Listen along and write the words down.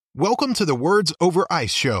Welcome to the Words Over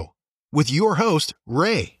Ice show with your host,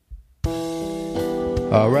 Ray.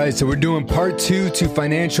 All right, so we're doing part 2 to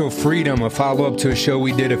Financial Freedom, a follow-up to a show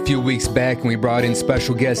we did a few weeks back, and we brought in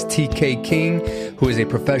special guest TK King, who is a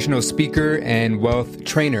professional speaker and wealth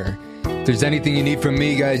trainer. If there's anything you need from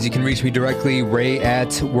me, guys, you can reach me directly.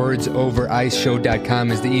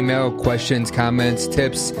 ray@wordsovericeshow.com is the email. Questions, comments,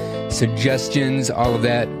 tips, suggestions, all of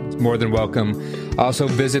that is more than welcome. Also,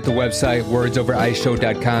 visit the website,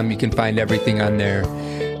 wordsovericeshow.com. You can find everything on there.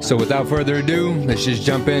 So without further ado, let's just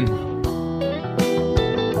jump in.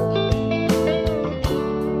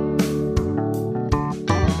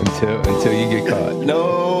 Until you get caught.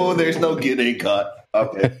 No, there's no getting caught.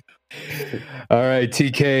 Okay. All right,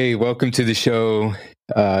 TK, welcome to the show.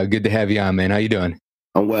 Good to have you on, man. How you doing?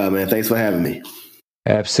 I'm well, man. Thanks for having me.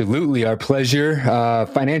 Absolutely, our pleasure.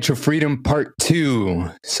 Financial Freedom Part 2.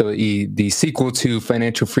 So the sequel to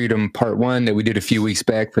Financial Freedom Part 1 that we did a few weeks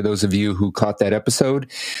back, for those of you who caught that episode.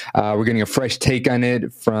 We're getting a fresh take on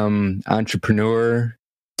it from entrepreneur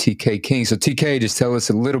TK King. So TK, just tell us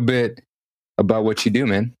a little bit about what you do,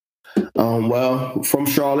 man. Well, from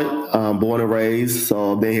Charlotte, born and raised,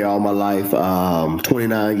 so I've been here all my life,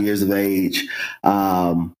 29 years of age.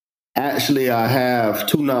 Actually, I have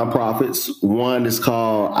 2 nonprofits. One is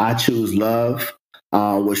called I Choose Love,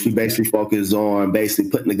 which we basically focus on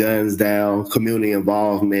putting the guns down, community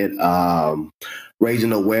involvement,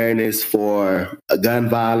 raising awareness for gun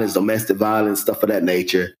violence, domestic violence, stuff of that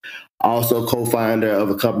nature. Also co-founder of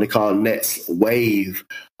a company called Next Wave,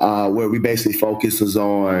 where we basically focuses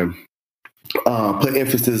on put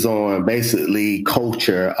emphasis on basically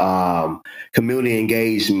culture, community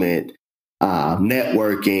engagement,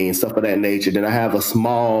 networking, stuff of that nature. Then I have a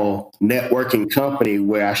small networking company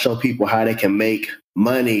where I show people how they can make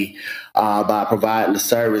money by providing a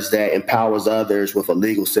service that empowers others with a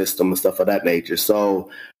legal system and stuff of that nature. So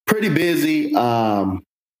pretty busy.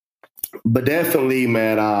 But definitely,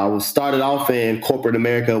 man, I started off in corporate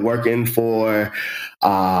America working for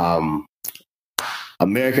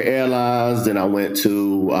American Airlines. Then I went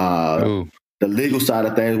to the legal side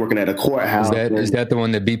of things, working at a courthouse. Is that the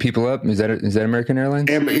one that beat people up? Is that American Airlines?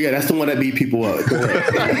 Yeah, that's the one that beat people up. Correct.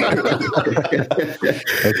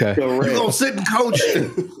 Okay. Correct. You gonna sit and coach?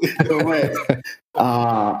 Correct.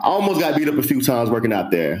 I almost got beat up a few times working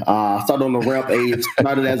out there. I started on the rep agent,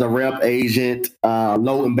 started as a rep agent,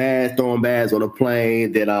 loading bags, throwing bags on a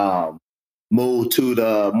plane. Then moved to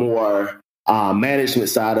the more management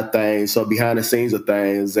side of things, so behind the scenes of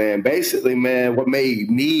things. And basically, man, what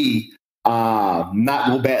made me not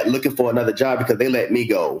go back looking for another job, because they let me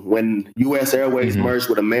go. When U.S. Airways merged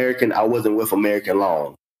with American, I wasn't with American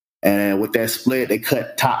long. And with that split, they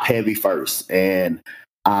cut top heavy first. And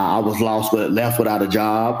I was left without a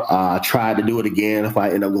job. I tried to do it again if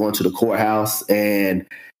I end up going to the courthouse. And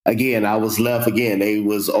again, I was left again. They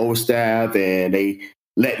was overstaffed and they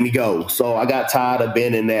let me go. So I got tired of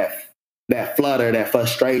being in that flutter, that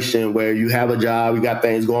frustration where you have a job, you got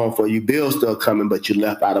things going for you, bills still coming, but you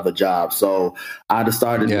left out of a job. So I just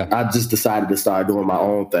decided to start doing my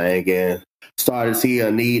own thing and started to see a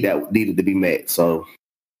need that needed to be met. So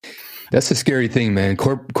that's a scary thing, man.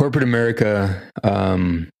 Corporate America,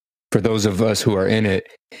 for those of us who are in it,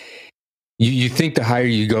 you think the higher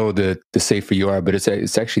you go, the safer you are, but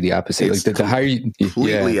it's actually the opposite. It's like the higher you,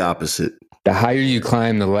 completely opposite. The higher you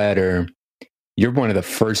climb the ladder, you're one of the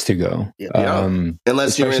first to go. Yeah.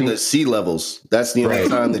 Unless you're in the sea levels. That's the only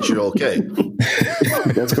time that you're okay.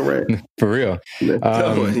 That's correct. For real.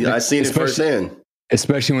 I've seen it firsthand.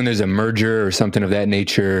 Especially when there's a merger or something of that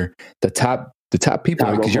nature, the top people,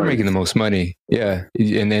 because you're making the most money. Yeah.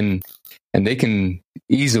 And they can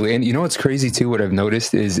easily, and you know what's crazy too, what I've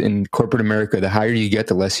noticed is in corporate America, the higher you get,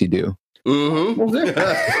 the less you do.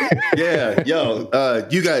 Mm-hmm. Yeah. Yo,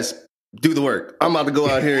 you guys do the work. I'm about to go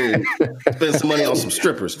out here and spend some money on some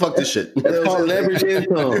strippers. Fuck this shit. That's called leverage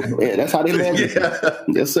income. Yeah, that's how they leverage. Yeah.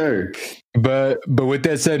 Yes, sir. But with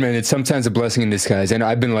that said, man, it's sometimes a blessing in disguise. And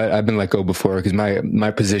I've been let go before, because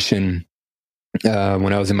my position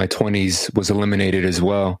when I was in my 20s was eliminated as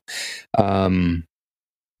well. And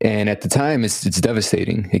at the time, it's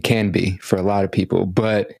devastating. It can be for a lot of people,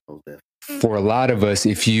 but for a lot of us,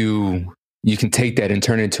 if you can take that and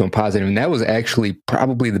turn it into a positive. And that was actually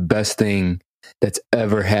probably the best thing that's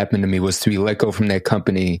ever happened to me, was to be let go from that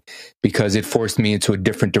company, because it forced me into a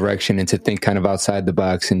different direction and to think kind of outside the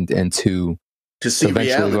box and to see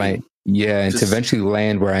eventually reality. To eventually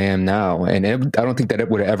land where I am now. And I don't think that it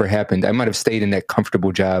would have ever happened. I might have stayed in that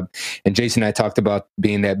comfortable job. And Jason and I talked about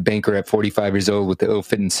being that banker at 45 years old with the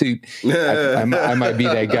ill-fitting suit. I might be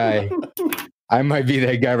that guy. I might be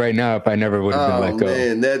that guy right now if I never would have been let go. Oh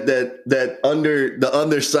man, that under the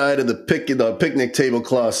underside of the picnic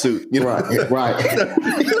tablecloth suit. You know? Right.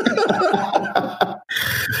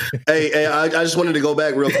 Hey, I just wanted to go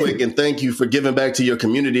back real quick and thank you for giving back to your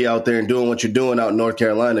community out there and doing what you're doing out in North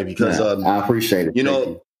Carolina, because I appreciate it. You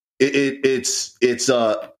know, it's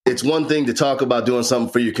one thing to talk about doing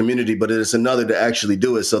something for your community, but it's another to actually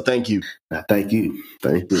do it. So thank you. Thank you.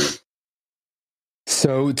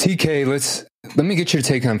 So TK, let me get your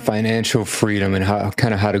take on financial freedom and how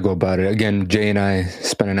to go about it. Again, Jay and I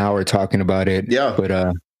spent an hour talking about it. Yeah.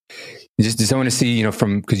 But just I want to see, you know,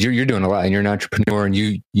 because you're doing a lot and you're an entrepreneur and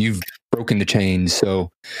you've broken the chains. So,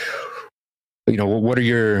 you know, what are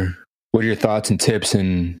your thoughts and tips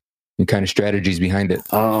and kind of strategies behind it?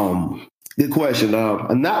 Good question.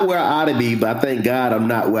 I'm not where I ought to be, but I thank God I'm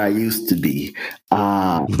not where I used to be. So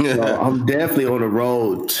I'm definitely on the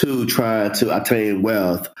road to trying to attain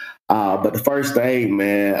wealth. But the first thing,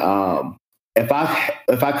 man, if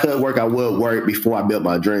I could work, I would work before I built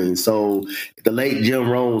my dreams. So the late Jim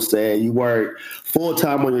Rohn said, you work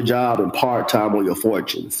full-time on your job and part-time on your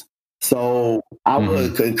fortunes. So I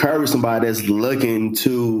would encourage somebody that's looking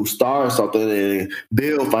to start something and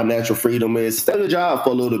build financial freedom is stay on the job for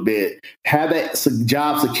a little bit. Have that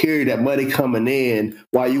job security, that money coming in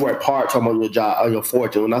while you work part-time on your job, on your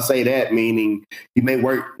fortune. When I say that, meaning you may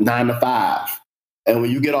work 9 to 5. And when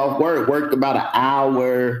you get off work about an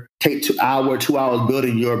hour, take 2 hours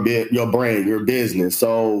building your brand, your business.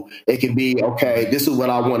 So it can be, okay, this is what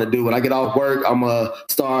I want to do. When I get off work, I'm going to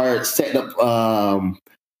start setting up,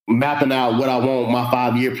 mapping out what I want my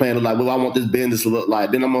 5-year plan to like, what I want this business to look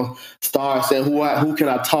like. Then I'm going to start saying who can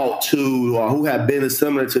I talk to or who have business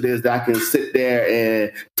similar to this that I can sit there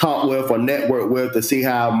and talk with or network with to see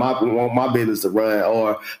how I want my business to run.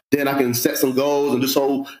 Or then I can set some goals and just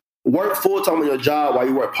work full-time on your job while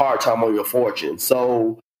you work part-time on your fortune.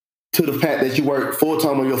 So to the fact that you work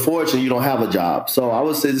full-time on your fortune, you don't have a job. So I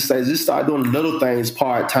would say just start doing little things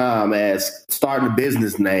part-time, as starting a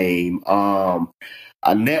business name,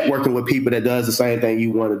 networking with people that does the same thing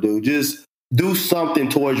you want to do. Just do something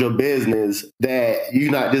towards your business that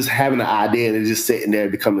you're not just having an idea and just sitting there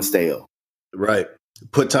becoming stale. Right.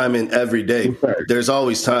 Put time in every day. Right. There's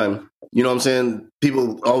always time. You know what I'm saying?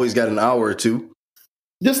 People always got an hour or two.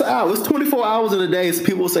 Just an hour. It's 24 hours in a day. So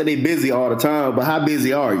people say they're busy all the time, but how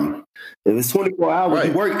busy are you? If it's 24 hours, right,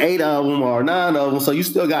 you work 8 of them or 9 of them, so you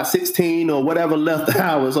still got 16 or whatever left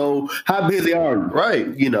hours. So how busy are you? Right.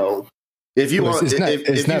 You know. If you want,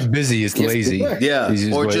 it's not busy, it's lazy. Yeah,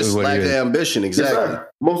 or just lack of ambition. Exactly. Yes,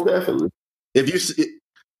 most definitely. If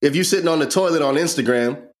you sitting on the toilet on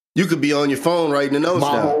Instagram, you could be on your phone writing a notes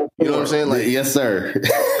down. You know what I'm saying? Like, yes, sir.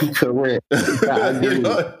 Correct. I agree. You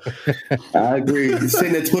know? I agree.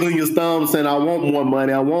 Sitting there twiddling your thumbs saying, "I want more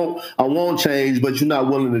money. I want change," but you're not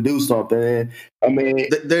willing to do something. I mean,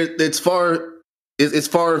 it's far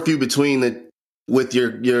and few between that. With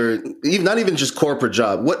your not even just corporate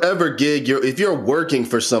job, whatever gig if you're working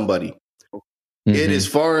for somebody, it is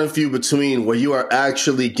far and few between where you are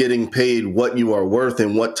actually getting paid what you are worth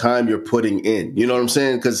and what time you're putting in. You know what I'm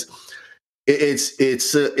saying? Because it's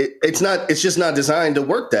just not designed to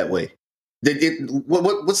work that way.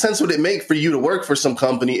 What sense would it make for you to work for some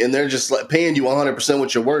company and they're just like paying you 100%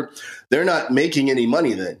 what you're worth? They're not making any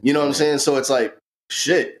money then. You know what I'm saying? So it's like,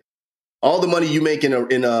 shit, all the money you make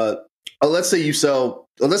let's say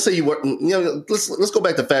you work, you know, let's go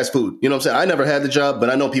back to fast food. You know what I'm saying? I never had the job,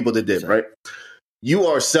 but I know people that did, right? You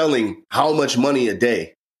are selling how much money a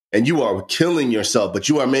day and you are killing yourself, but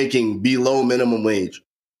you are making below minimum wage.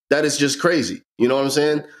 That is just crazy. You know what I'm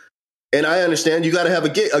saying? And I understand you got to have a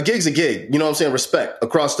gig. A gig's a gig. You know what I'm saying? Respect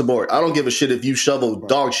across the board. I don't give a shit if you shovel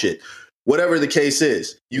dog shit. Whatever the case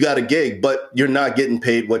is, you got a gig, but you're not getting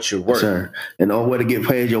paid what you're worth. Sure. And the only way to get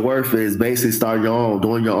paid your worth is basically start your own,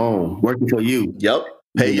 doing your own, working for you. Yep.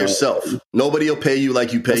 Pay yourself. Nobody will pay you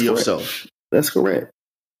like you pay yourself. That's correct.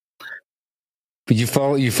 But you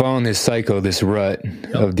fall in this cycle, this rut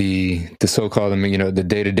of the so-called, you know, the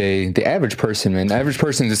day-to-day, the average person, man. The average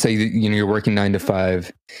person, to say that, you know, you're working 9 to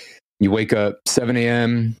 5, you wake up 7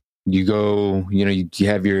 a.m., you go, you know, you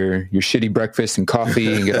have your shitty breakfast and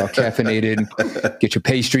coffee and get all caffeinated, get your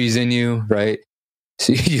pastries in you, right?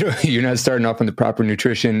 So you're not starting off on the proper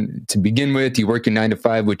nutrition to begin with. You work your 9 to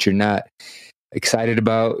 5, which you're not excited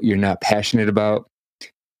about, you're not passionate about.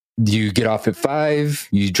 you get off at 5,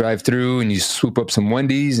 you drive through and you swoop up some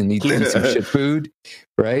Wendy's and eat some shit food,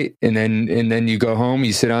 right? And then you go home,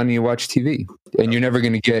 you sit down and you watch TV, and you're never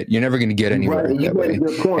going to get anywhere. Right. You make a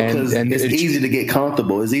good point, because it's easy to get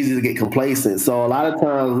comfortable. It's easy to get complacent. So a lot of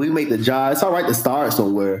times we make the job, it's all right to start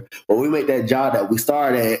somewhere, but we make that job that we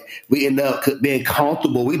start at, we end up being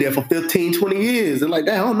comfortable. We there for 15, 20 years. And like,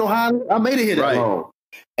 I don't know how I made it here that long.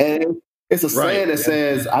 And it's a saying that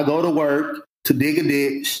says, I go to work to dig a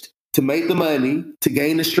ditch, to make the money, to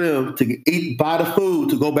gain the strength, to buy the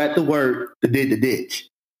food, to go back to work, to dig the ditch.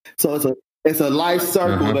 So it's a life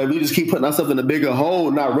circle that we just keep putting ourselves in a bigger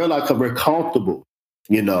hole, not realize because we're comfortable.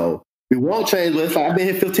 You know, we won't change. But I've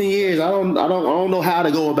been here 15 years. I don't know how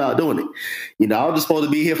to go about doing it. You know, I was just supposed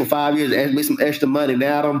to be here for 5 years and make some extra money.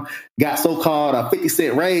 Now I'm got so-called a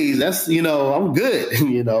 50-cent raise. That's, you know, I'm good.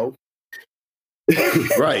 You know,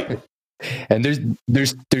 right. And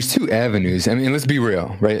there's two avenues. I mean, let's be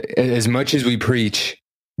real, right? As much as we preach,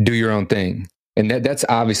 do your own thing, and that's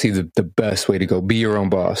obviously the best way to go. Be your own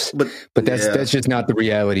boss. But that's just not the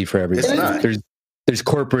reality for everybody. There's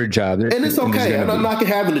corporate jobs, and it's okay. And I'm not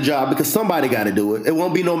having a job because somebody got to do it. It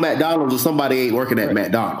won't be no McDonald's if somebody ain't working at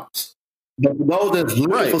McDonald's. But for those that's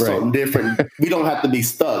looking for something different, we don't have to be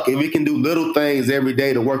stuck. If we can do little things every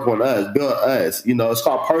day to work on us, build us, you know, it's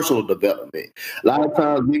called personal development. A lot of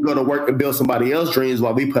times we go to work and build somebody else's dreams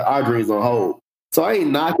while we put our dreams on hold. So I ain't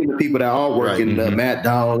knocking the people that are working the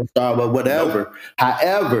McDonald's, Starbucks, whatever. Nope.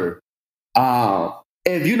 However,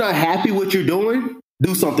 if you're not happy with what you're doing,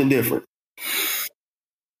 do something different.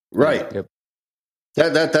 Right. Yep.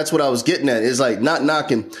 That's what I was getting at. Is like not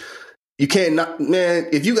knocking. You can't knock, man.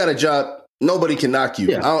 If you got a job, nobody can knock you.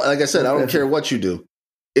 Yeah. Like I said, I don't care what you do.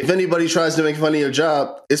 If anybody tries to make fun of your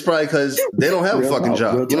job, it's probably because they don't have a fucking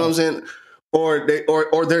job. You know what I'm saying?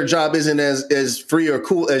 Or their job isn't as free or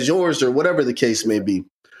cool as yours, or whatever the case may be.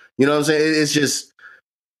 You know what I'm saying? It's just,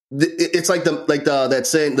 it's like that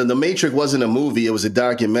saying, the Matrix wasn't a movie; it was a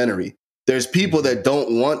documentary. There's people that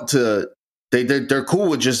don't want to. They're cool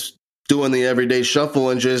with just doing the everyday shuffle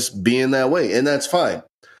and just being that way, and that's fine.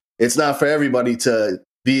 It's not for everybody to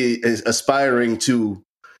be aspiring to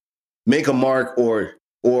make a mark or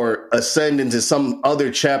ascend into some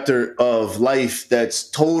other chapter of life that's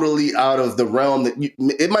totally out of the realm that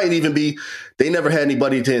it might even be they never had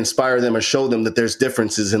anybody to inspire them or show them that there's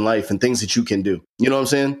differences in life and things that you can do. You know what I'm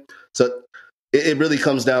saying? So it really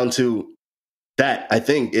comes down to that, I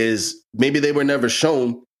think, is maybe they were never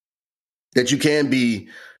shown that you can be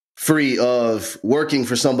free of working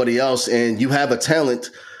for somebody else and you have a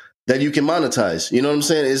talent that you can monetize. You know what I'm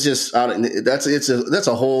saying? It's just that's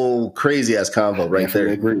a whole crazy ass convo right there.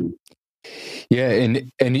 I agree. Yeah,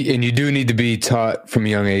 and you do need to be taught from a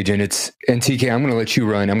young age. And TK, I'm going to let you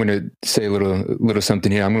run. I'm going to say a little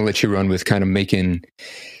something here. I'm going to let you run with kind of making,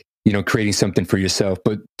 you know, creating something for yourself.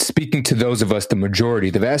 But speaking to those of us, the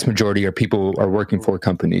vast majority are people are working for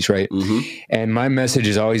companies, right? Mm-hmm. And my message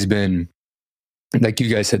has always been, like you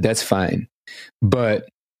guys said, that's fine, but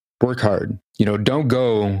work hard. You know, don't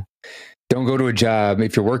go to a job.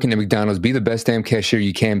 If you're working at McDonald's, be the best damn cashier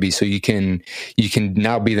you can be, so you can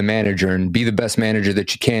now be the manager and be the best manager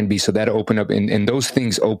that you can be. So that'll open up, and those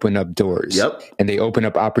things open up doors. Yep. And they open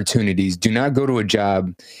up opportunities. Do not go to a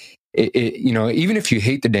job. You know, even if you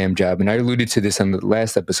hate the damn job, and I alluded to this on the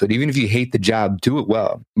last episode, even if you hate the job, do it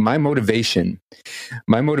well. My motive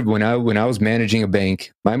when I was managing a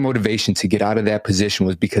bank, my motivation to get out of that position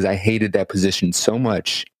was because I hated that position so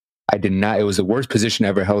much. It was the worst position I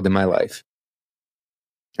ever held in my life.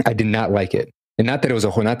 I did not like it. And not that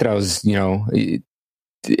I was, you know,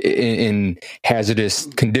 in hazardous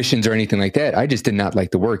conditions or anything like that. I just did not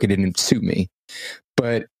like the work. It didn't suit me.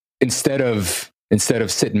 But instead of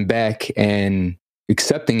sitting back and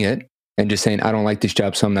accepting it and just saying, I don't like this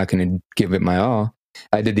job, so I'm not going to give it my all,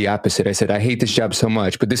 I did the opposite. I said, I hate this job so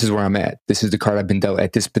much, but this is where I'm at. This is the card I've been dealt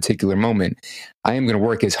at this particular moment. I am going to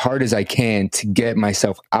work as hard as I can to get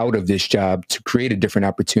myself out of this job, to create a different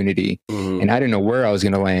opportunity. Mm-hmm. And I didn't know where I was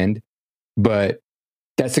going to land, but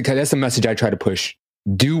that's the message I try to push.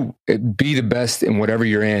 Be the best in whatever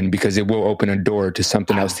you're in, because it will open a door to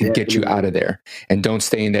something else to get you out of there. And don't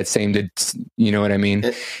stay in that same, you know what I mean?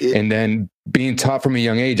 And then being taught from a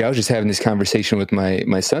young age, I was just having this conversation with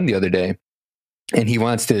my son the other day. And he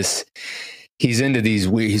wants this. He's into these.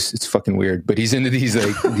 It's fucking weird, but he's into these these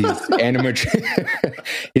animatronics.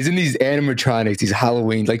 He's in these animatronics. These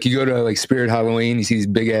Halloween. Like you go to like Spirit Halloween, you see these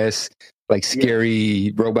big ass like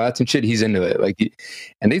scary robots and shit. He's into it. Like,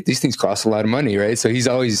 and these things cost a lot of money, right? So he's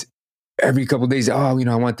always every couple of days, oh,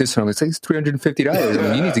 I want this one. It's like, it's $350. I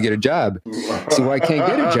mean, you need to get a job. So I can't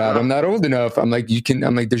get a job. I'm not old enough. I'm like,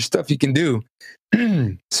 there's stuff you can do.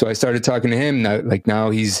 So I started talking to him. Now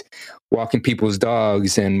he's walking people's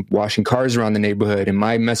dogs and washing cars around the neighborhood. And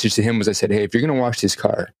my message to him was, I said, hey, if you're going to wash this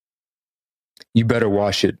car, you better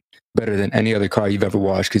wash it better than any other car you've ever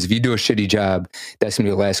washed. Because if you do a shitty job, that's going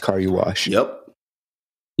to be the last car you wash. Yep.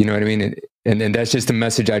 You know what I mean? And that's just the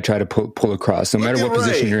message I try to pull across, no matter what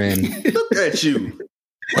position you're in. Look at you.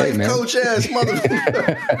 Like, hey, coach ass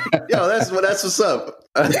motherfucker. Yo, that's what's up.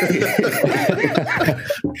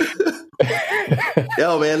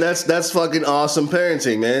 Yo, man, that's fucking awesome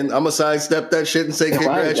parenting, man. I'm gonna sidestep that shit and say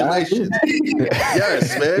congratulations.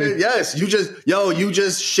 Yes, man. Yes. You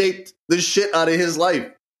just shaped the shit out of his life.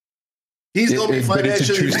 He's gonna be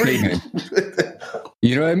financially free.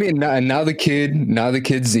 You know what I mean? Now the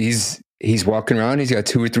kid's he's walking around. He's got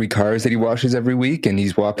 2 or 3 cars that he washes every week, and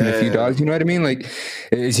he's walking a few dogs. You know what I mean? Like,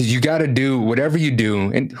 you got to do whatever you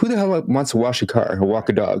do. And who the hell wants to wash a car or walk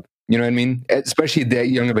a dog? You know what I mean? Especially at that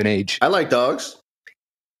young of an age. I like dogs.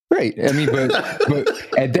 Right. I mean, but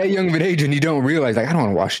at that young of an age, and you don't realize, like, I don't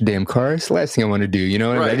want to wash a damn car. It's the last thing I want to do. You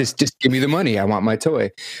know? Right. I just give me the money. I want my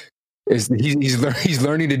toy. He's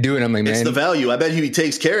learning to do it. I'm like, man, it's the value. I bet he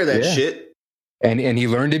takes care of that shit. And he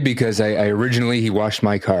learned it because I originally he washed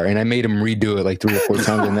my car and I made him redo it like 3 or 4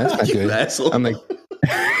 times, and that's not good. Asshole. I'm like,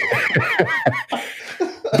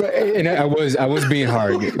 and I was being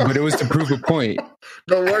hard, but it was to prove a point.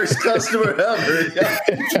 The worst customer ever.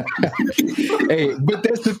 Hey, but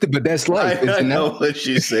that's life. I know what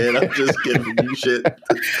you said. I'm just giving you shit.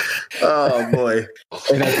 Oh boy.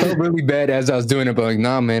 And I felt really bad as I was doing it, but like,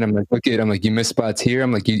 nah, man. I'm like, look at. I'm like, you miss spots here.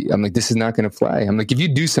 I'm like, this is not going to fly. I'm like, if you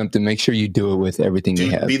do something, make sure you do it with everything you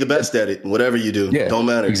have. Be the best at it. Whatever you do, don't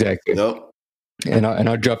matter. Exactly. Nope. And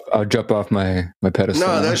I'll drop off my pedestal.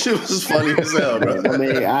 No, that shit was funny as hell, bro. I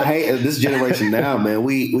mean, I hate this generation now, man.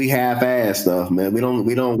 We half-ass stuff, man. We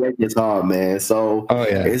don't work as hard, man. So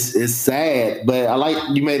it's sad, but I like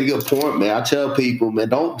you made a good point, man. I tell people, man,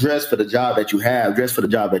 don't dress for the job that you have, dress for the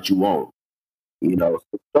job that you want. You know,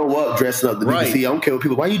 show up dressing up. Right. I don't care what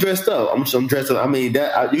people. Why you dressed up? I'm dressed up. I mean,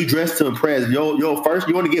 you dress to impress. Your first.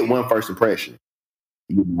 You want to get one first impression.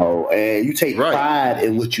 You know, and you take pride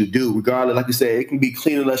in what you do, regardless. Like you said, it can be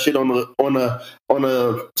cleaning that shit on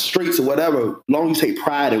the streets or whatever. As long as you take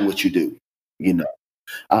pride in what you do, you know.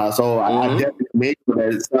 So I definitely make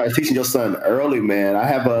sure that start teaching your son early, man. I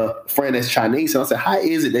have a friend that's Chinese, and I said, "How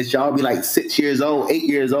is it that y'all be like 6 years old, 8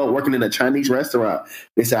 years old, working in a Chinese restaurant?"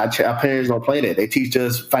 They said, "Our parents don't play that. They teach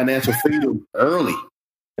us financial freedom early."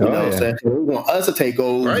 You know what I'm saying? We want us to take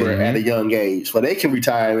over at a young age, so they can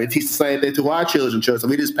retire and teach the same thing to our children. So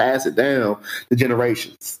we just pass it down to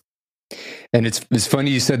generations. And it's funny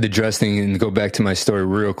you said the dress thing, and go back to my story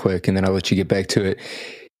real quick, and then I'll let you get back to it.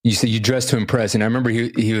 You said you dress to impress, and I remember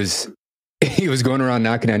he was going around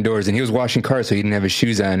knocking on doors, and he was washing cars, so he didn't have his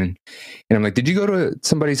shoes on. And I'm like, "Did you go to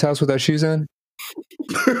somebody's house without shoes on?"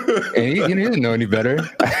 And he didn't know any better.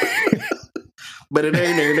 But it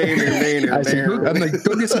ain't. I'm like,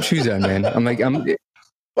 go get some shoes on, man. I'm like, I'm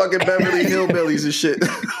fucking Beverly Hillbillies and shit.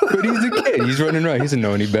 But he's a kid. He's running around. He doesn't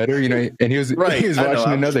know any better, you know. And he was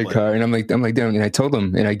watching another car, and I'm like, damn. And I told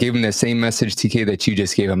him, and I gave him that same message, TK, that you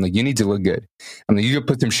just gave. I'm like, you need to look good. I'm like, you gotta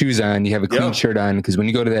put some shoes on. You have a clean shirt on, because when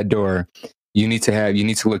you go to that door, you need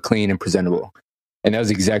to look clean and presentable. And that was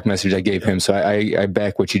the exact message I gave him. So I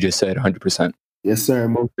back what you just said 100%. Yes, sir.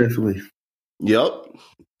 Most definitely. Yep.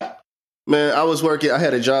 Man, I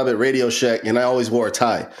had a job at Radio Shack, and I always wore a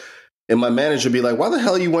tie. And my manager would be like, "Why the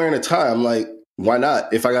hell are you wearing a tie?" I'm like, "Why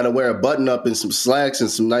not? If I got to wear a button up and some slacks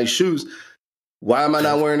and some nice shoes, why am I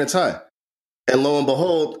not wearing a tie?" And lo and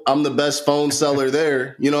behold, I'm the best phone seller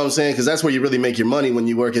there. You know what I'm saying? Because that's where you really make your money when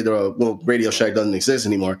you work at Radio Shack doesn't exist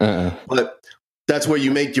anymore. But that's where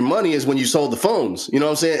you make your money, is when you sold the phones. You know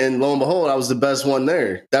what I'm saying? And lo and behold, I was the best one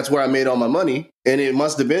there. That's where I made all my money. And it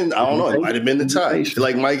must have been, I don't know, it might have been the tie.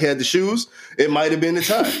 Like Mike had the shoes, it might have been the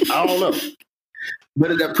tie. I don't know.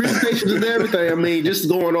 But that presentation and everything, I mean, just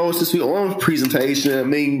going on since we're on presentation, I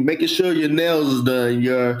mean, making sure your nails is done,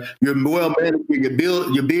 your well manicured,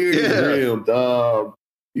 your beard is trimmed.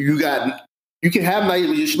 You can have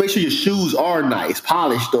nice, make sure your shoes are nice,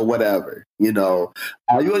 polished or whatever, you know.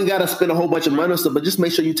 You ain't got to spend a whole bunch of money on stuff, but just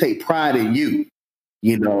make sure you take pride in you.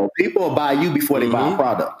 You know, people will buy you before they buy a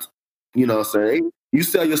product. You know what I'm saying? You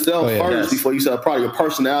sell yourself first before you sell a product. Your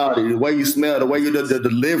personality, the way you smell, the way you do the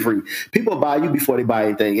delivery. People buy you before they buy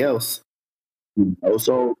anything else. You know,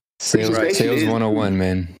 so sales 101,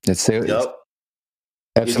 man. That's sales. Yep.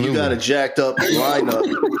 Absolutely. If you got a jacked up lineup,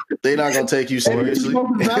 They're not gonna take you seriously. They're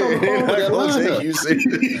not gonna take you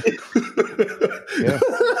seriously.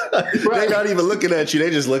 They're not even looking at you.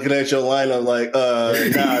 They're just looking at your lineup like,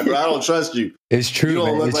 nah, bro, I don't trust you. It's true. You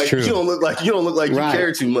don't look like true. You don't look like you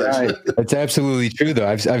care too much. Right. It's absolutely true, though.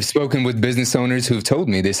 I've spoken with business owners who've told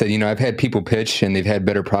me. They said, I've had people pitch and they've had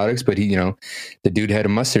better products, but the dude had a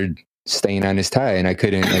mustard stain on his tie, and I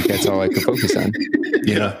couldn't. Like, that's all I could focus on.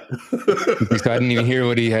 So I didn't even hear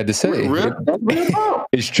what he had to say.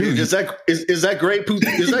 It's true. Is that great poop?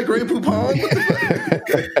 Is that great poop on?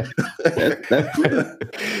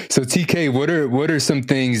 So TK, what are some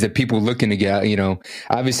things that people looking to get?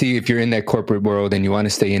 Obviously, if you're in that corporate world and you want to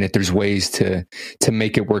stay in it, there's ways to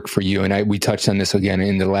make it work for you. And we touched on this again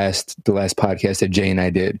in the last podcast that Jay and I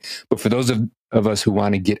did. But for those of us who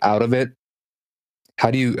want to get out of it, how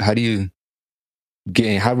were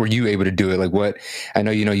you able to do it? Like, what, I know,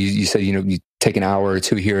 you said, you take an hour or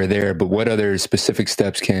two here or there, but what other specific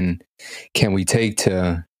steps can we take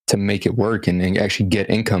to make it work and actually get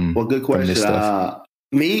income? Well, good question. From this stuff?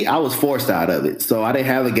 I was forced out of it. So I didn't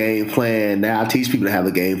have a game plan. Now I teach people to have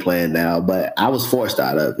a game plan now, but I was forced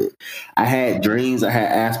out of it. I had dreams. I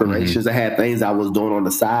had aspirations. I had things I was doing on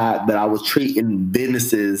the side, but I was treating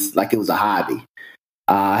businesses like it was a hobby.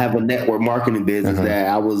 I have a network marketing business that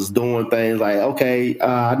I was doing things like, okay,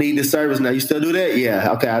 I need this service now. You still do that?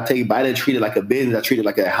 Yeah. Okay, I'll tell you, but I didn't treat it like a business. I treated it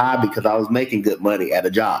like a hobby because I was making good money at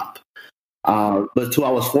a job. But until I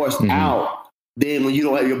was forced out, then when you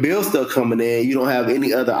don't have your bills still coming in, you don't have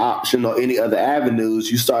any other option or any other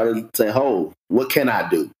avenues, you started to say, oh, what can I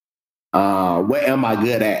do? What am I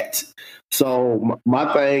good at? So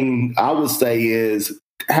my thing I would say is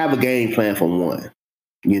have a game plan for one.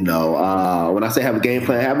 When I say have a game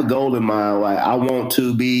plan, have a goal in mind. Like, I want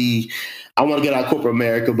to get out of corporate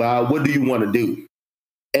America, but what do you want to do?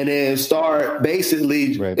 And then start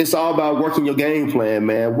basically, It's all about working your game plan,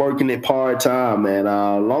 man, working it part-time, man.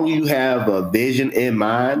 As long as you have a vision in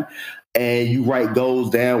mind and you write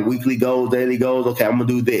goals down, weekly goals, daily goals, okay, I'm going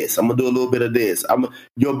to do this. I'm going to do a little bit of this.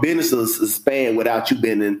 Your business will expand without you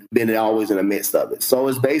being always in the midst of it. So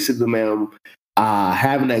it's basically, man,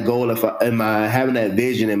 having that goal in mind, having that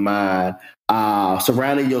vision in mind,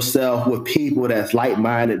 surrounding yourself with people that's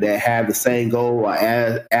like-minded, that have the same goal or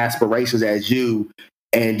aspirations as you,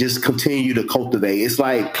 and just continue to cultivate. It's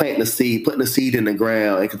like planting a seed, putting a seed in the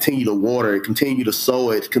ground, and continue to water it, continue to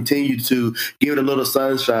sow it, continue to give it a little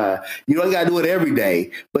sunshine. You don't got to do it every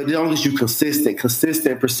day, but as long as you're consistent,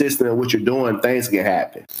 persistent in what you're doing, things can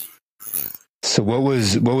happen. So what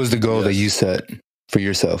was the goal that you set for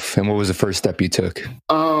yourself, and what was the first step you took?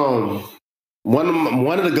 One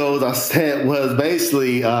of the goals I set was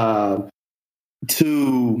basically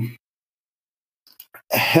to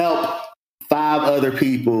help 5 other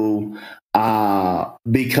people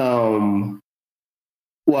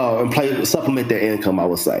supplement their income, I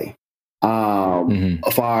would say,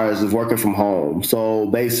 as far as working from home. So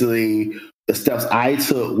basically, the steps I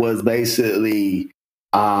took was basically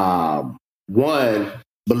one,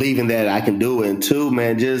 believing that I can do it, and 2,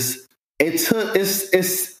 man, it's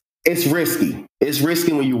risky. It's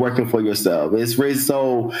risky when you're working for yourself. It's risky.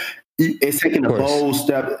 So it's taking a bold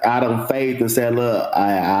step out of faith and saying, look,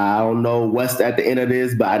 I don't know what's at the end of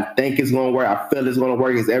this, but I think it's going to work. I feel it's going to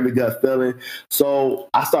work. It's every gut feeling. So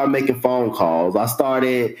I started making phone calls. I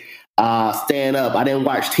started staying up. I didn't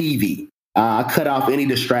watch TV. I cut off any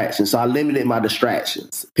distractions. So I limited my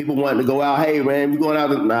distractions. People wanting to go out. Hey, man, you going out?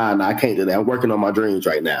 Nah, I can't do that. I'm working on my dreams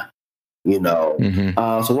right now. So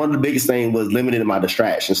one of the biggest things was limiting my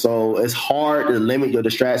distractions. So it's hard to limit your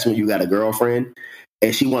distraction when you got a girlfriend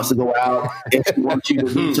and she wants to go out and she wants you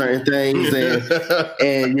to do certain things,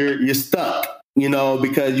 and you're stuck,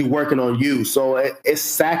 because you're working on you. So it's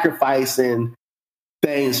sacrificing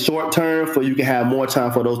things short term so you can have more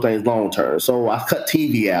time for those things long term. So I cut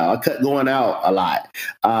TV out. I cut going out a lot.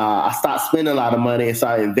 I stopped spending a lot of money and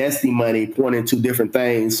started investing money, pouring into different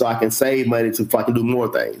things so I can save money so I can do more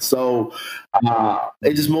things. So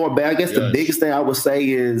it's just more bad. I guess the biggest thing I would say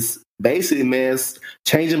is basically, man,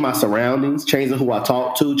 changing my surroundings, changing who I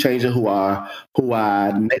talk to, changing who I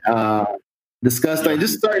discuss things,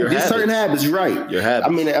 just certain habits, right? Your habits.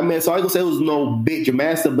 I mean, so I gonna say it was no big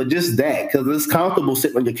gymnastics, but just that, because it's comfortable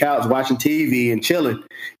sitting on your couch watching TV and chilling,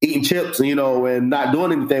 eating chips, and not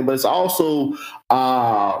doing anything. But it's also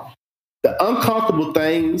the uncomfortable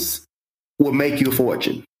things will make you a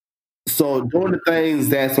fortune. So doing the things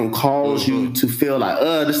that's gonna cause you to feel like,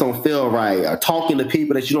 this don't feel right, or talking to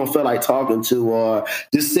people that you don't feel like talking to, or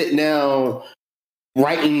just sitting down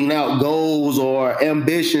writing out goals or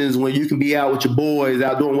ambitions when you can be out with your boys,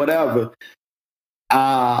 out doing whatever.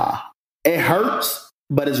 It hurts,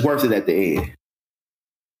 but it's worth it at the end.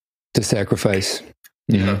 to sacrifice.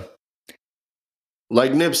 Yeah.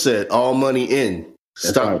 Like Nip said, all money in.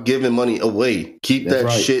 Stop giving money away. Keep that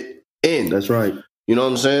shit in. That's right. You know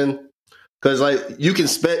what I'm saying? Because like you can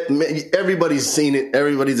spend. Everybody's seen it.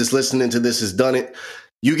 Everybody that's listening to this has done it.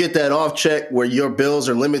 You get that off check where your bills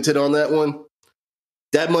are limited on that one.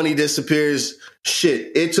 That money disappears.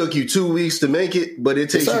 Shit, it took you 2 weeks to make it, but it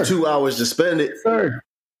takes you 2 hours to spend it. Sir.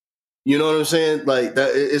 You know what I'm saying? Like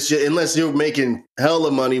that. It's just, unless you're making hella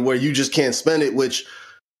money where you just can't spend it. Which,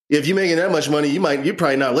 if you're making that much money, you're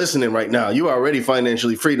probably not listening right now. You already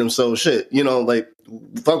financially freedom. So shit, you know, like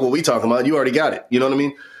fuck what we talking about. You already got it. You know what I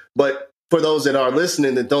mean? But for those that are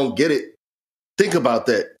listening that don't get it, think about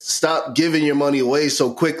that. Stop giving your money away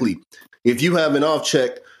so quickly. If you have an off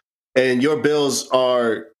check and your bills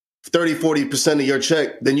are 30-40% of your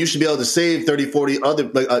check, then you should be able to save 30-40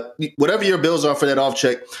 other, whatever your bills are for that off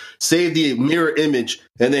check, save the mirror image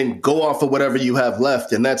and then go off of whatever you have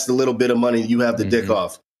left. And that's the little bit of money you have to dick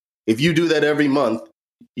off. If you do that every month,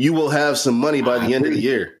 you will have some money by the end of the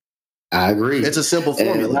year. I agree. It's a simple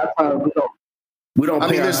formula. We don't. I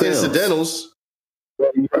mean, there's incidentals.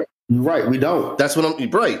 You're right. We don't. That's what I'm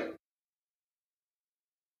right.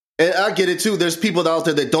 And I get it too. There's people out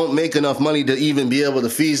there that don't make enough money to even be able to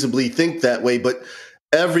feasibly think that way. But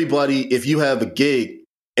everybody, if you have a gig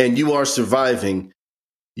and you are surviving,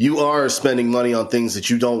 you are spending money on things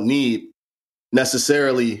that you don't need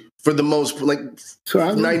necessarily. For the most, like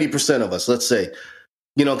 90% of us, let's say,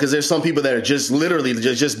 you know, because there's some people that are just literally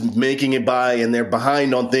just making it by, and they're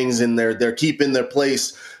behind on things, and they're keeping their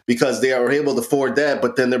place because they are able to afford that,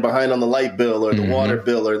 but then they're behind on the light bill or the water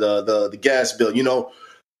bill or the gas bill, you know.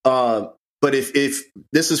 But if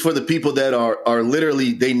this is for the people that are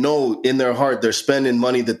literally, they know in their heart they're spending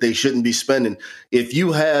money that they shouldn't be spending. If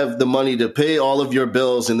you have the money to pay all of your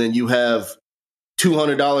bills and then you have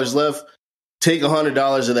 $200 left, take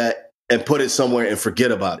 $100 of that and put it somewhere and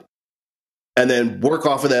forget about it. And then work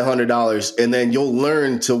off of that $100, and then you'll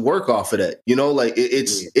learn to work off of that. You know, like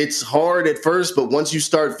it's hard at first, but once you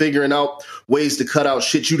start figuring out ways to cut out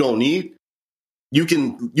shit you don't need, you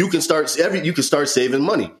can start saving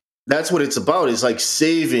money. That's what it's about. It's like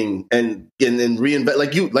saving and reinvest,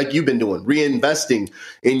 like you've been doing, reinvesting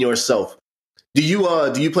in yourself. Do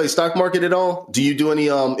you play stock market at all? Do you do any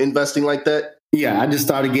investing like that? Yeah, I just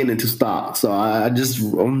started getting into stock. So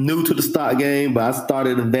I'm new to the stock game, but I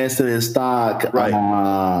started investing in stock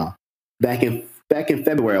back in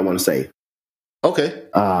February, I want to say. Okay.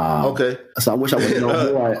 Okay. So I wish I would have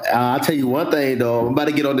known more. I'll tell you one thing though. I'm about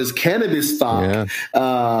to get on this cannabis stock.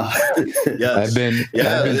 Yeah. Yes.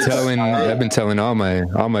 I've been telling all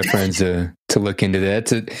my friends to look into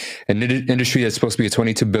that. It's an industry that's supposed to be a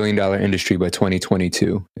 $22 billion industry by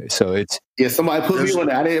 2022. So it's somebody put me on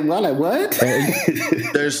that. I'm like, what?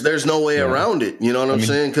 There's no way around it. You know what I'm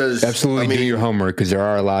saying? Because absolutely do your homework, because there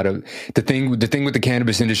are a lot of the thing with the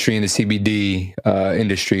cannabis industry and the CBD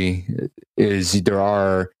industry is it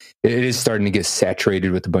is starting to get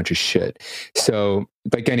saturated with a bunch of shit. So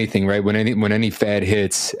like anything, right? When any fad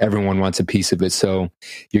hits, everyone wants a piece of it. So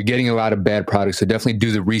you're getting a lot of bad products. So definitely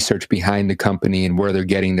do the research behind the company and where they're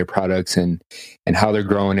getting their products and how they're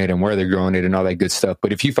growing it and where they're growing it and all that good stuff.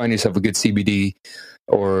 But if you find yourself a good CBD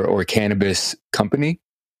or cannabis company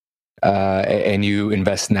and you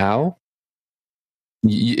invest now,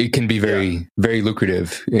 it can be very, very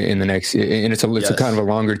lucrative in the next, and it's a kind of a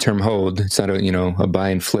longer term hold. It's not a buy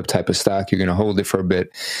and flip type of stock. You're going to hold it for a bit,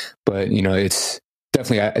 but it's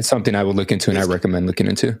definitely something I would look into, and I recommend looking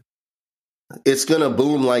into. It's going to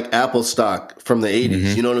boom like Apple stock from the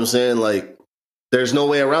 80s. You know what I'm saying? Like there's no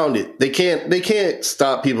way around it. They can't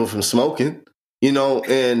stop people from smoking,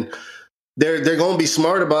 and they're going to be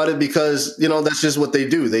smart about it because, that's just what they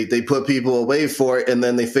do. They put people away for it, and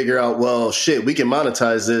then they figure out, well, shit, we can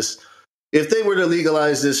monetize this. If they were to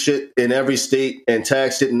legalize this shit in every state and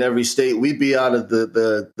tax it in every state, we'd be out of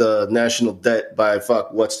the national debt by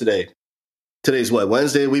what's today? Today's what,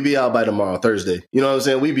 Wednesday? We'd be out by tomorrow, Thursday. You know what I'm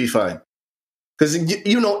saying? We'd be fine. Because,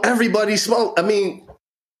 everybody smoke. I mean,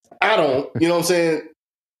 I don't. You know what I'm saying?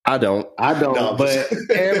 I don't, no, but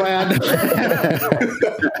everybody I know.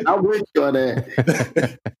 I'm with you on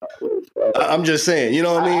that. I'm just saying, you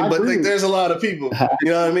know what I mean? But there's a lot of people, you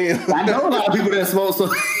know what I mean? I know a lot of people that smoke.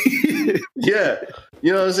 So yeah,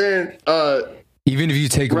 you know what I'm saying? Even if you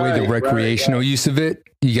take away the recreational use of it,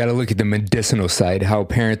 you got to look at the medicinal side, how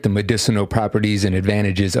apparent the medicinal properties and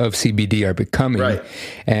advantages of CBD are becoming,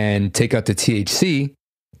 and take out the THC,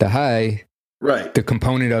 the high. Right. The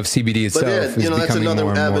component of CBD itself is becoming that's another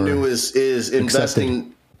more and avenue more is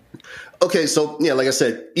investing. Okay, so like I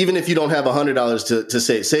said, even if you don't have $100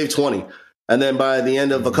 to save 20. And then by the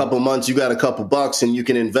end of a couple months, you got a couple bucks and you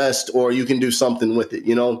can invest or you can do something with it,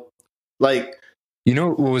 Like,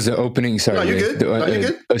 what was the opening? Sorry, no, you're good. No,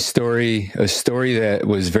 you're good. A story that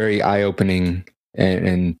was very eye-opening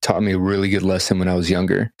and taught me a really good lesson when I was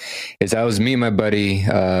younger. Is me and my buddy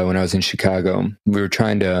when I was in Chicago.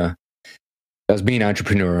 I was being an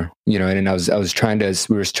entrepreneur, and we were trying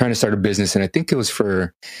to start a business, and I think it was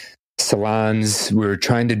for salons. We were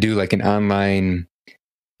trying to do like an online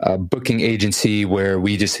booking agency where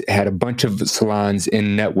we just had a bunch of salons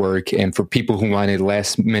in network. And for people who wanted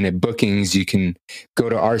last minute bookings, you can go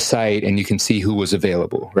to our site and you can see who was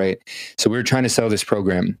available. Right. So we were trying to sell this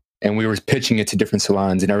program and we were pitching it to different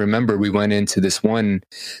salons. And I remember we went into this one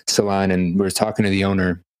salon and we were talking to the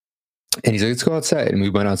owner and he's like, let's go outside. And we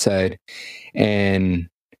went outside and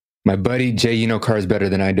my buddy, Jay, you know cars better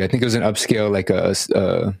than I do. I think it was an upscale, like a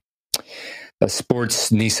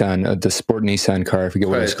sports Nissan, the sport Nissan car. I forget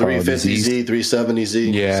what it's called. 350Z,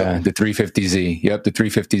 370Z. Yeah, the 350Z. Yep, the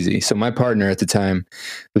 350Z. So my partner at the time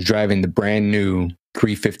was driving the brand new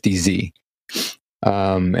 350Z.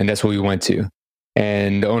 And that's what we went to.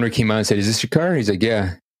 And the owner came out and said, is this your car? He's like,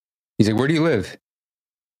 yeah. He's like, where do you live?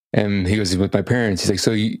 And he goes, with my parents. He's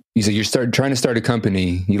like, you're trying to start a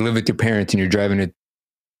company. You live with your parents and you're driving a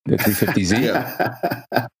 350Z?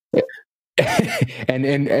 Yeah.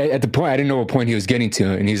 and at the point, I didn't know what point he was getting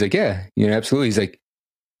to. And he's like, yeah, absolutely. He's like,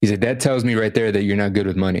 that tells me right there that you're not good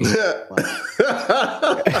with money.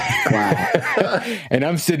 Wow. And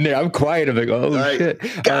I'm sitting there, I'm quiet. I'm like, oh shit.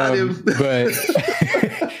 Got him.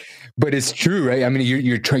 But it's true, right? I mean,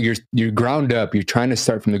 you're ground up. You're trying to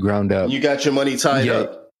start from the ground up. You got your money tied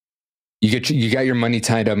up. You got your money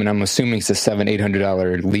tied up, and I'm assuming it's a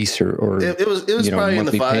 $700-800 lease or it was probably in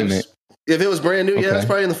the fives. Payment. If it was brand new, yeah, it's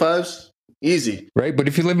probably in the fives. Easy, right? But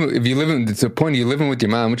if you live to the point you're living with your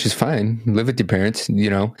mom, which is fine, live with your parents,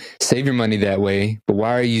 save your money that way. But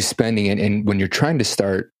why are you spending it? And when you're trying to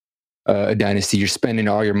start a dynasty, you're spending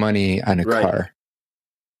all your money on a car.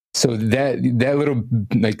 So that little,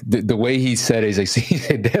 like the way he said it, he's like, see,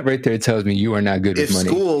 that right there tells me you are not good with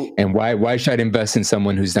money. And why should I invest in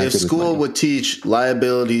someone who's not good with money? If school would teach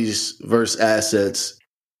liabilities versus assets,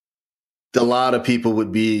 a lot of people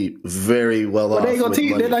would be very well off. They're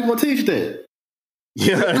not going to teach that.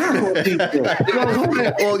 Yeah. Well,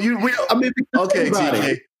 okay,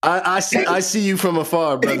 TK. I see you from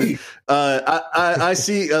afar, brother. I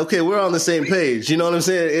see. Okay, we're on the same page. You know what I'm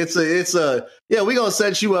saying? It's a yeah. We're gonna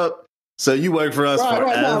set you up so you work for us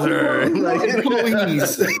forever.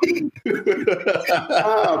 Employees.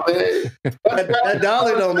 Oh man, that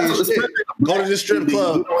dollar don't mean shit. Go to the strip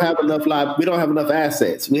club. We don't have enough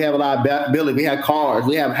assets. We have a liability. We have cars.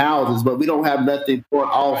 We have houses, but we don't have nothing for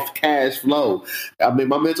off cash flow. I mean,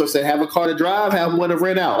 my mentor said, have a car to drive, have one to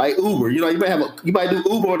rent out, like Uber. You might do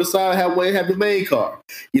Uber on the side, have the main car.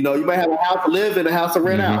 You might have a house to live in, a house to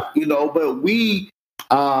rent out. But we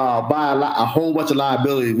buy a whole bunch of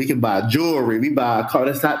liability. We can buy jewelry. We buy a car.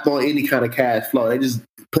 That's not throwing any kind of cash flow. They just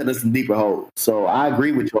putting us in deeper holes. So I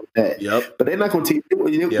agree with you on that. Yep. But they're not going to teach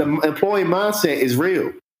you. The employee mindset is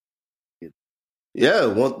real. Yeah,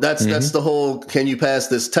 well, that's the whole. Can you pass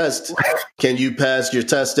this test? Can you pass your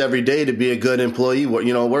test every day to be a good employee?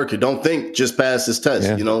 Worker. Don't think just pass this test.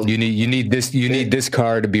 Yeah. You need this. You need this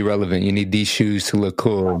car to be relevant. You need these shoes to look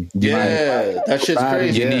cool. That shit's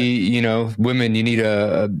crazy. You need, women. You need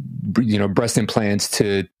breast implants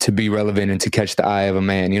to be relevant and to catch the eye of a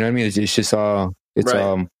man. You know what I mean? It's just all. It's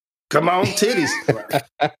all. Come on, titties.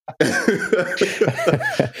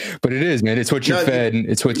 But it is, man. It's what you're fed.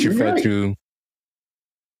 It's what you're fed through.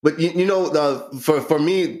 But for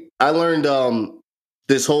me, I learned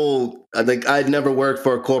this whole I'd never worked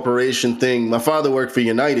for a corporation thing. My father worked for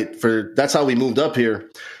United that's how we moved up here,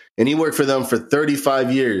 and he worked for them for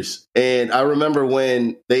 35 years. And I remember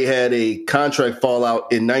when they had a contract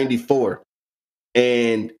fallout in '94,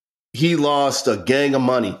 and he lost a gang of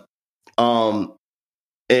money,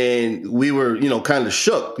 and we were kind of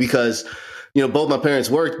shook because both my parents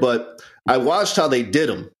worked, but I watched how they did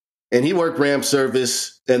them. And he worked ramp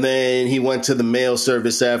service, and then he went to the mail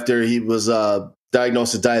service after he was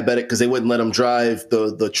diagnosed as diabetic because they wouldn't let him drive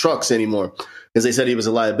the trucks anymore because they said he was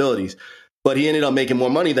a liability. But he ended up making more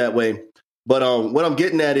money that way. But what I'm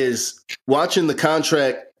getting at is watching the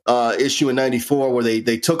contract issue in '94 where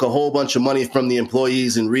they took a whole bunch of money from the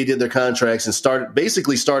employees and redid their contracts and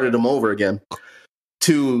started them over again.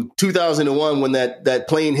 To 2001 when that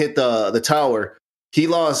plane hit the tower, he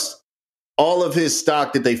lost all of his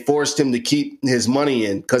stock that they forced him to keep his money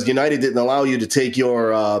in because United didn't allow you to take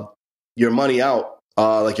your money out,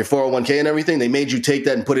 like your 401k and everything. They made you take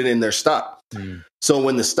that and put it in their stock. So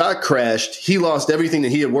when the stock crashed, he lost everything that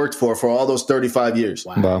he had worked for all those 35 years.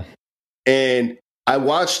 Wow. And I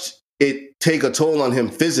watched it take a toll on him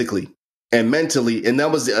physically and mentally. And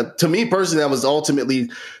that was, to me personally, that was ultimately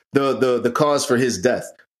the cause for his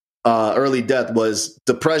death. Early death was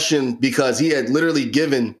depression, because he had literally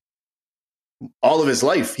given all of his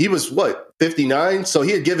life. He was 59? So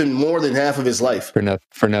he had given more than half of his life for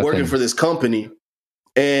nothing, working for this company.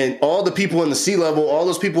 And all the people in the C-level, all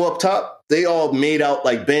those people up top, they all made out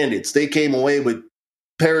like bandits. They came away with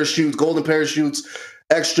parachutes, golden parachutes,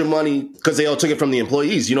 extra money, because they all took it from the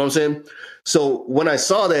employees. You know what I'm saying? So when I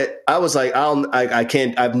saw that, I was like, I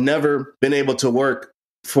can't. I've never been able to work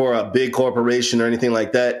for a big corporation or anything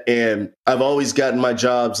like that. And I've always gotten my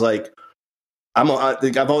jobs like,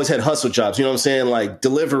 I've always had hustle jobs, you know what I'm saying? Like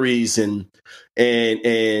deliveries and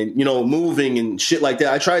moving and shit like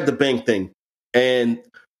that. I tried the bank thing, and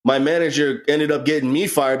my manager ended up getting me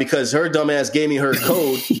fired because her dumbass gave me her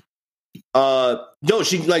code. She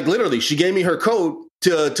gave me her code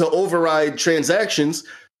to override transactions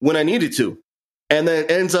when I needed to, and then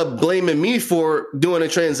ends up blaming me for doing a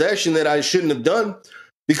transaction that I shouldn't have done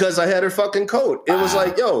because I had her fucking code. It was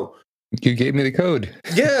like, yo, you gave me the code.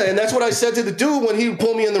 Yeah, and that's what I said to the dude when he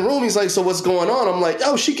pulled me in the room. He's like, so what's going on? I'm like,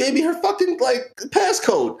 yo, she gave me her fucking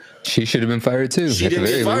passcode. She should have been fired too. She didn't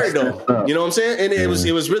get fired though. You know what I'm saying? And it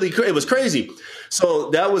was really it was crazy. So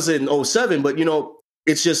that was in 2007, but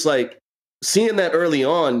it's just like seeing that early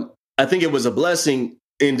on, I think it was a blessing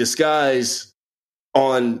in disguise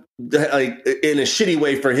in a shitty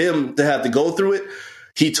way for him to have to go through it.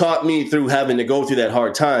 He taught me through having to go through that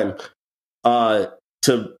hard time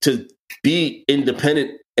to be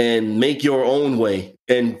independent and make your own way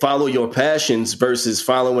and follow your passions versus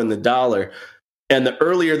following the dollar. And the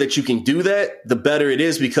earlier that you can do that, the better it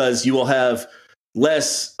is, because you will have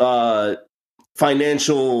less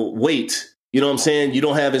financial weight. You know what I'm saying? You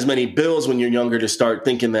don't have as many bills when you're younger to start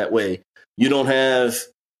thinking that way. You don't have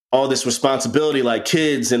all this responsibility like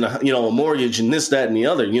kids and, a mortgage and this, that, and the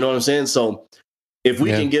other. You know what I'm saying? So if we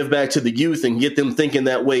can give back to the youth and get them thinking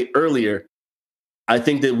that way earlier, I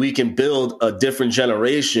think that we can build a different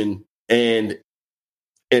generation and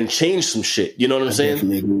change some shit. You know what I'm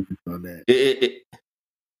saying? On that.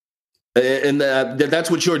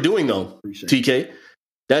 That's what you're doing, though, TK.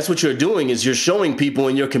 That's what you're doing, is you're showing people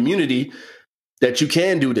in your community that you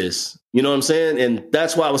can do this. You know what I'm saying? And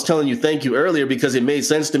that's why I was telling you thank you earlier, because it made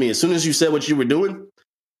sense to me. As soon as you said what you were doing,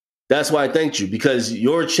 that's why I thanked you, because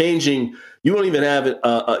you're changing. You don't even have it.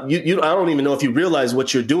 I don't even know if you realize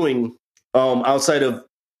what you're doing outside of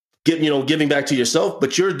giving back to yourself,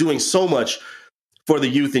 but you're doing so much for the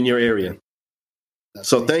youth in your area.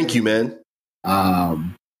 So thank you, man. I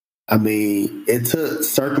mean, it took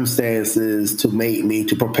circumstances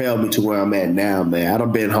to propel me to where I'm at now, man. I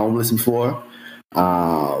done been homeless before.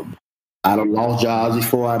 I done lost jobs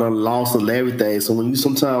before. I done lost everything. So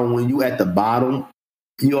when you at the bottom,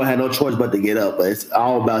 you don't have no choice but to get up. But it's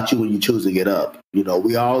all about you when you choose to get up.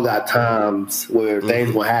 We all got times where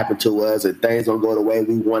things will happen to us and things don't go the way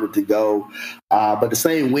we want it to go. But the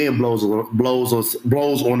same wind blows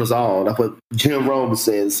on us all. That's what Jim Rome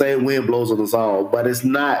said. The same wind blows on us all. But it's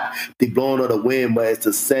not the blowing of the wind, but it's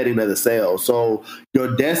the setting of the sail. So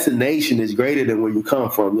your destination is greater than where you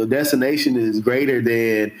come from. Your destination is greater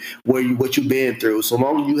than what you've been through. So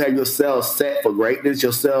long as you have yourself set for greatness,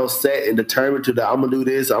 yourself set and determined to I'm going to do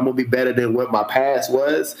this, I'm going to be better than what my past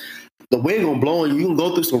was, the wind gonna blow and you can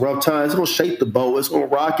go through some rough times. It's gonna shake the boat. It's gonna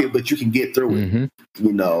rock it, but you can get through it.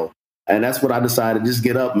 And that's what I decided. Just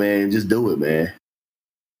get up, man. Just do it, man.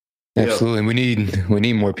 Absolutely. We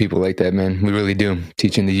need more people like that, man. We really do.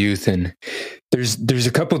 Teaching the youth. And there's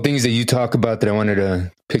a couple of things that you talk about that I wanted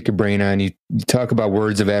to pick your brain on. You talk about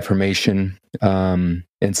words of affirmation, and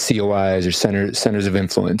COIs, or centers of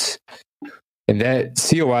influence. And that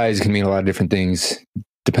COIs can mean a lot of different things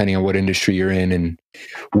depending on what industry you're in. And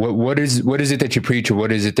what is it that you preach, or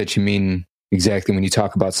what is it that you mean exactly when you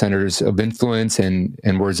talk about centers of influence and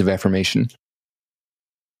words of affirmation?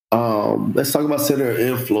 Let's talk about center of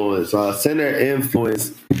influence. Center of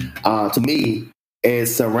influence, to me,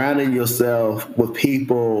 is surrounding yourself with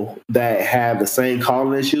people that have the same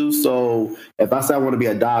calling as you. So if I say I want to be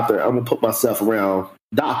a doctor, I'm going to put myself around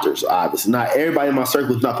doctors, obviously. Not everybody in my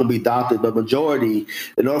circle is not going to be doctors, but majority,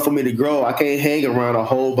 in order for me to grow, I can't hang around a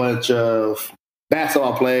whole bunch of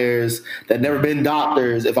basketball players that never been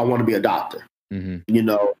doctors if I want to be a doctor.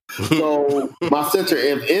 So my center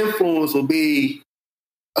of influence will be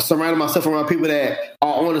surrounding myself around people that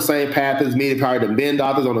are on the same path as me. They've probably been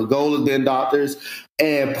doctors, on the goal of being doctors,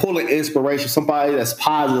 and pulling inspiration, somebody that's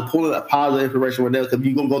positive, pulling that positive inspiration with them, because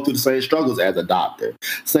you're going to go through the same struggles as a doctor.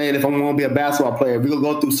 Saying if I'm going to be a basketball player, if you're going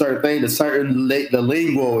to go through certain things, the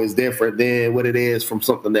lingo is different than what it is from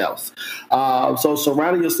something else. So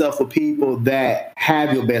surrounding yourself with people that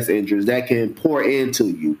have your best interests, that can pour into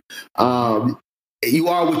you. You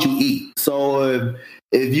are what you eat. So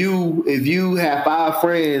if you have 5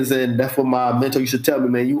 friends, and that's what my mentor used to tell me,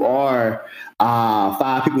 man, you are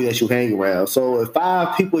 5 people that you hang around. So if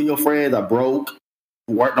 5 people of your friends are broke,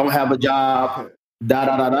 don't have a job,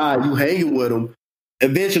 you hanging with them,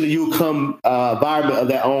 eventually you'll come environment of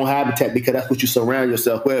their own habitat, because that's what you surround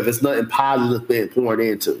yourself with. It's nothing positive being poured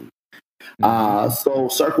into. So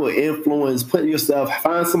circle of influence, put yourself,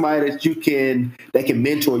 find somebody that can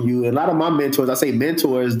mentor you. And a lot of my mentors, I say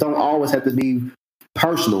mentors, don't always have to be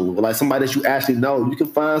personal, like somebody that you actually know. You can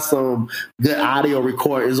find some good audio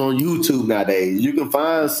recordings on YouTube nowadays. You can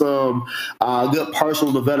find some good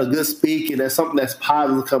personal development, good speaking. That's something that's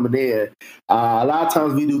positive coming in. A lot of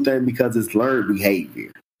times we do things because it's learned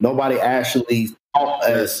behavior. Nobody actually taught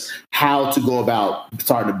us how to go about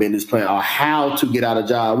starting a business plan or how to get out of a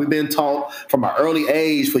job. We've been taught from an early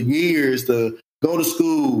age for years to go to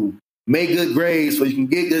school, make good grades so you can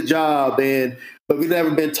get a good job, but we've never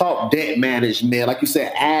been taught debt management, like you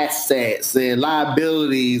said, assets and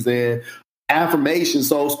liabilities and affirmation.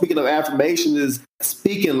 So speaking of affirmation is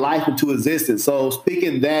speaking life into existence. So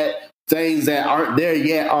speaking that things that aren't there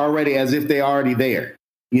yet already as if they're already there.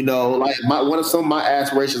 You know, like some of my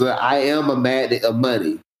aspirations are I am a magnet of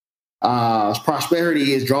money.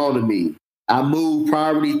 Prosperity is drawn to me. I move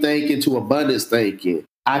poverty thinking to abundance thinking.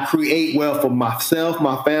 I create wealth for myself,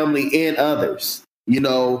 my family, and others. You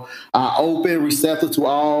know, open, receptive to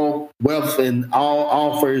all wealth and all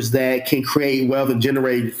offers that can create wealth and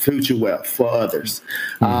generate future wealth for others.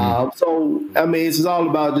 So, I mean, it's all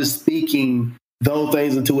about just speaking those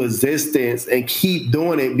things into existence and keep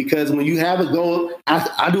doing it, because when you have a goal,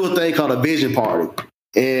 I do a thing called a vision party,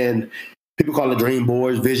 and people call it dream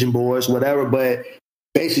boards, vision boards, whatever. But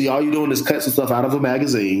basically, all you're doing is cut some stuff out of a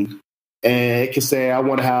magazine, and it can say, I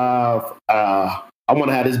want to have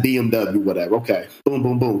this BMW, whatever. Okay, boom,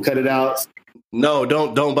 boom, boom, cut it out. No,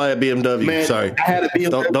 don't buy a BMW. Man, sorry, I had a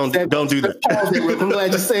BMW. Don't do that. I'm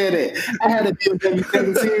glad you said that. I had a BMW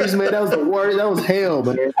 7 Series, man. That was the worst. That was hell,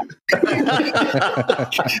 man.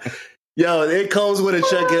 Yo, it comes with a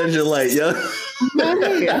check engine light, yo. Man,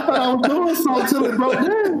 I thought I was doing something till it broke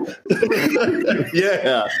down.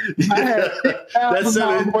 Yeah, that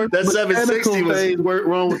 760 was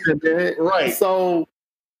wrong with it, man. Right. So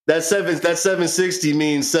that 760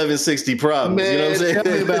 means 760 problems. Man, you know what I'm saying?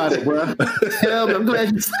 Tell me about it, bro. Tell me. I'm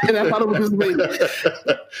glad you said that. I thought it was just me.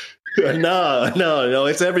 No,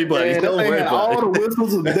 it's everybody. Man, don't worry about all it. the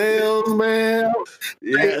whistles and bells, man.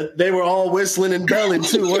 Yeah, they were all whistling and belling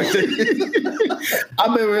too, weren't they? I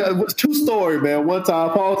remember it was true story, man. One time,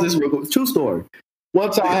 pause this real quick. True story. One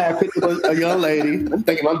time I had picked up a young lady. I'm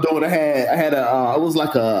thinking I'm doing. I had it was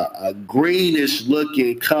like a greenish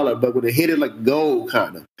looking color, but when it hit it like gold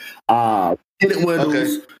kind of. Tinted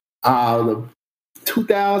windows. Okay.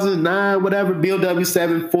 2009, whatever, BMW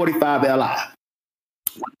 745 Li.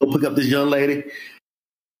 Go pick up this young lady.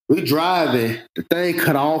 We driving. The thing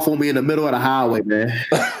cut off on me in the middle of the highway, man.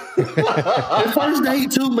 First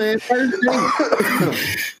date too, man. First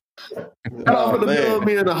date. Cut off in the middle of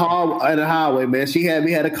me in the highway, man. She had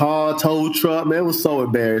me had a car, tow truck, man. It was so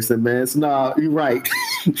embarrassing, man. So no, you're right.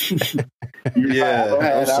 Yeah,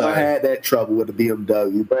 I don't had that trouble with the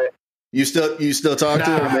BMW, but you still talk to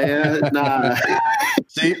her, man. Nah.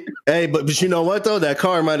 See, hey, but you know what though? That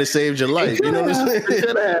car might have saved your life. You know what I'm saying?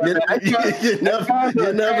 You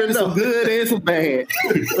never know. Some good and some bad.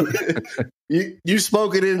 You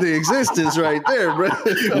spoke it into existence right there, bro.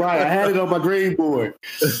 Right, I had it on my dream board.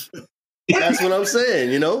 That's what I'm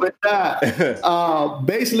saying, you know? But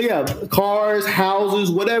basically, yeah, cars,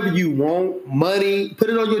 houses, whatever you want, money, put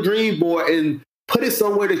it on your dream board and put it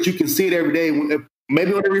somewhere that you can see it every day.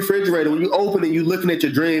 Maybe on the refrigerator, when you open it, you're looking at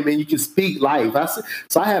your dream and you can speak life.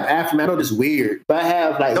 So I have affirmation. I know this is weird, but I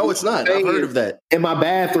have like no, it's not. I've heard of that in my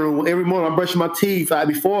bathroom every morning. I'm brushing my teeth.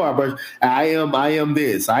 Before I brush, I am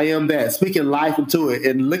this, I am that. Speaking life into it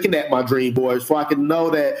and looking at my dream boards, so I can know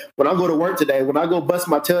that when I go to work today, when I go bust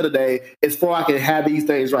my tail today, it's for I can have these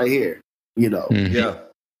things right here. You know, Yeah.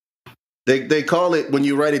 They call it, when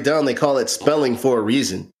you write it down, they call it spelling for a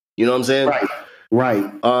reason. You know what I'm saying? Right.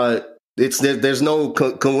 There's no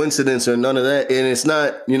coincidence or none of that, and it's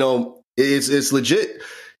not. You know, it's legit.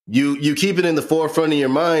 You keep it in the forefront of your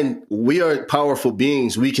mind. We are powerful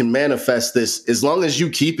beings. We can manifest this. As long as you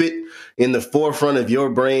keep it in the forefront of your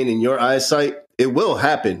brain and your eyesight, it will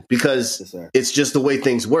happen because it's just the way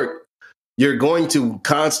things work. You're going to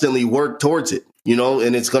constantly work towards it,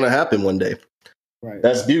 and it's going to happen one day. Right.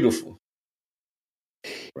 That's beautiful.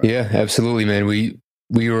 Right. Yeah, absolutely, man. We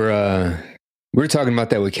were talking about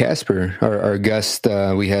that with Casper, our guest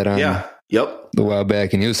we had on a while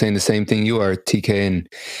back, and he was saying the same thing you are, TK. And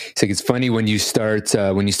it's like, it's funny when you start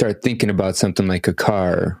thinking about something like a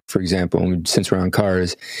car, for example. Since we're on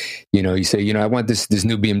cars, you say, I want this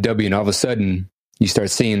new BMW, and all of a sudden you start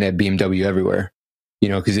seeing that BMW everywhere.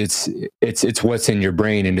 Because it's what's in your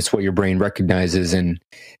brain, and it's what your brain recognizes, and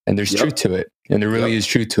there's truth to it, and there really is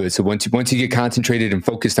truth to it. So once you get concentrated and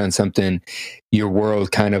focused on something, your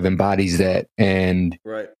world kind of embodies that, and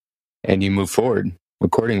you move forward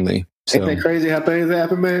accordingly. So, ain't that crazy how things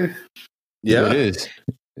happen, man? Yeah, it is.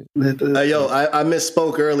 Yo, I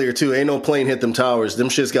misspoke earlier too. Ain't no plane hit them towers. Them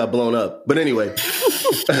shits got blown up. But anyway,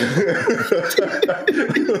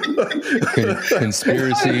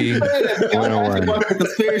 conspiracy 101.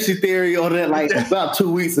 Conspiracy theory on that like about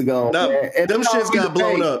 2 weeks ago. No, them shits got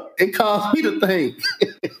blown up. It caused me to think.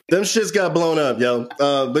 Them shits got blown up, yo.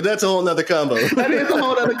 But that's a whole nother combo. That is a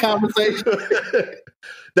whole other conversation.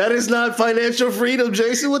 That is not financial freedom,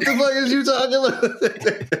 Jason. What the fuck is you talking about?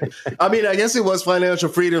 I mean, I guess it was financial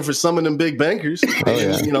freedom for some of them big bankers. Oh,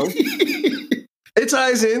 yeah. It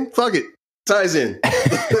ties in. Fuck it. Ties in.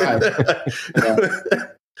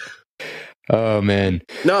 Oh, man.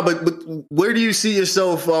 No, but where do you see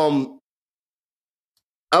yourself? I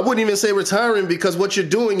wouldn't even say retiring, because what you're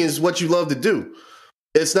doing is what you love to do.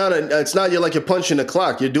 It's not you're punching the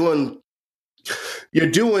clock. You're doing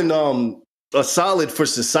a solid for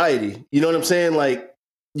society. You know what I'm saying? Like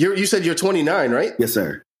you said you're 29, right? Yes,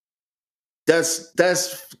 sir. That's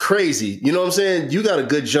crazy. You know what I'm saying? You got a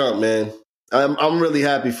good jump, man. I'm really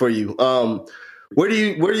happy for you. Where do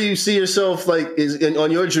you see yourself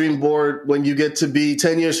on your dream board when you get to be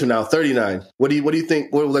 10 years from now, 39? What do you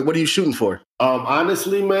think? What are you shooting for?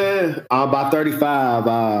 Honestly, man, by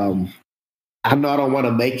 35, I know I don't want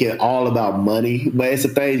to make it all about money, but it's the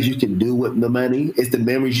things you can do with the money. It's the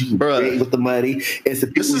memories you can create with the money. This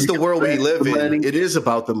is the world we live in. Money. It is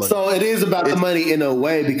about the money. So it is about the money in a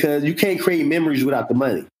way, because you can't create memories without the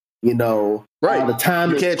money. Right. The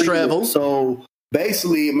time you can't travel. So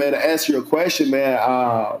basically, man, to answer your question, man,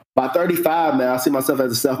 by 35, man, I see myself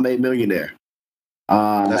as a self-made millionaire.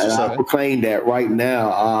 I proclaim that right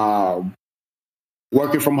now.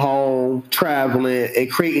 Working from home, traveling, and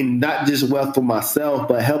creating not just wealth for myself,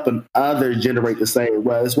 but helping others generate the same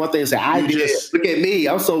wealth. It's one thing to say, look at me,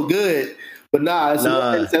 I'm so good. But it's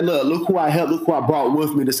one thing to say, look who I helped, look who I brought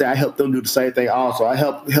with me, to say I helped them do the same thing also. I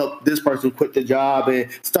helped this person quit the job and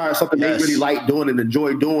start something they really like doing and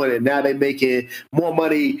enjoy doing, and now they're making more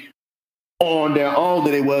money on their own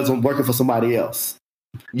than they was on working for somebody else.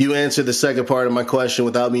 You answered the second part of my question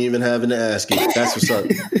without me even having to ask it. That's what's up.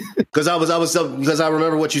 Because I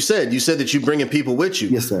remember what you said. You said that you're bringing people with you.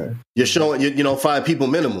 Yes, sir. You're showing 5 people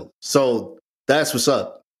minimum. So that's what's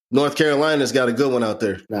up. North Carolina's got a good one out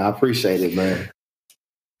there. I appreciate it, man.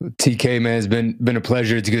 TK, man, it's been a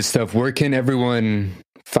pleasure. It's good stuff. Where can everyone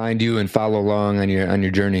find you and follow along on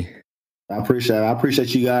your journey? I appreciate it. I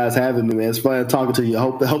appreciate you guys having me, man. It's fun talking to you. I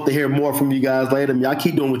hope to hear more from you guys later. Y'all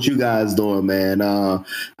keep doing what you guys doing, man. I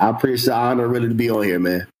appreciate the honor really to be on here,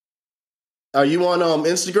 man. Are you on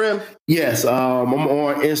Instagram? Yes, I'm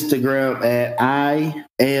on Instagram at I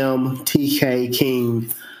am TK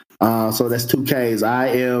King. So that's 2 Ks. I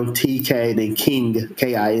am TK then King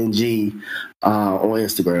KING on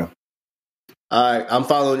Instagram. All right, I'm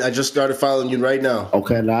following. I just started following you right now.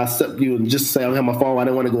 Okay, now I accept you. And just say I don't have my phone. I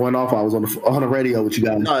didn't want to go off. I was on the radio with you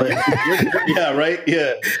guys. No, yeah, right.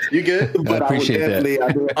 Yeah, you good? But I appreciate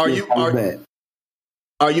that. Are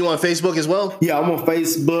you on Facebook as well? Yeah, I'm on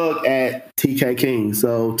Facebook at TK King.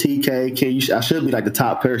 So TK King, I should be like the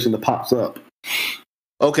top person that pops up.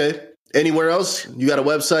 Okay. Anywhere else? You got a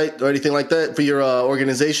website or anything like that for your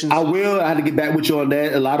organizations? I will. I had to get back with you on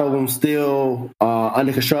that. A lot of them still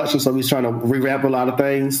under construction, so we're trying to revamp a lot of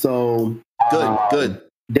things. So good.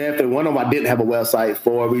 Definitely, one of them I didn't have a website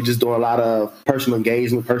for. We just doing a lot of personal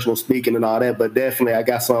engagement, personal speaking, and all that. But definitely, I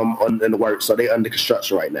got some in the works, so they're under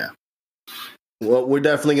construction right now. Well, we're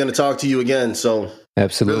definitely going to talk to you again. So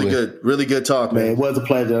absolutely, really good talk, man. It was a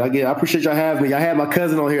pleasure. Again, I appreciate y'all having me. I had my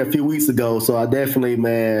cousin on here a few weeks ago, so I definitely,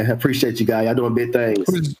 man, appreciate you guys. Y'all doing big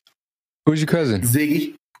things. Who's your cousin?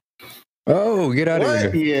 Ziggy. Oh, get out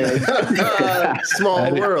of here! Yeah,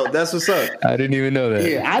 small world. That's what's up. I didn't even know that.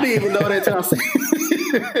 Yeah, I didn't even know that.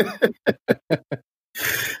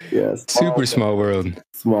 Super small world.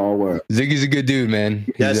 Small world. Ziggy's a good dude, man.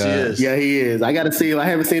 Yes, he is. Yeah, he is. I got to see him. I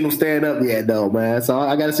haven't seen him stand up yet, though, man. So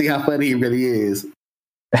I got to see how funny he really is.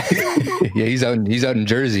 Yeah, he's out in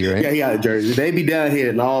Jersey, right? Yeah, he out in Jersey. They be down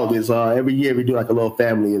here in August. Every year we do like a little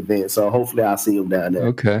family event. So hopefully I'll see him down there.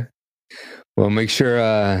 Okay. Well, make sure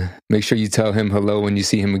you tell him hello when you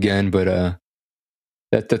see him again. But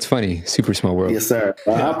that's funny. Super small world. Yes, sir.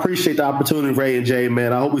 I appreciate the opportunity, Ray and Jay,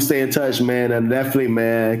 man. I hope we stay in touch, man. And definitely,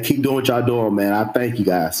 man, keep doing what y'all doing, man. I thank you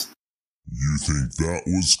guys. You think that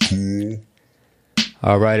was cool?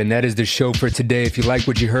 All right, and that is the show for today. If you like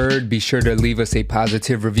what you heard, be sure to leave us a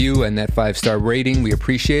positive review and that 5-star rating. We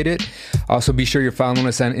appreciate it. Also, be sure you're following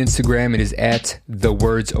us on Instagram. It is at The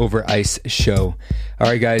Words Over Ice Show. All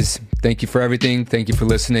right, guys, thank you for everything. Thank you for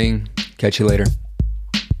listening. Catch you later.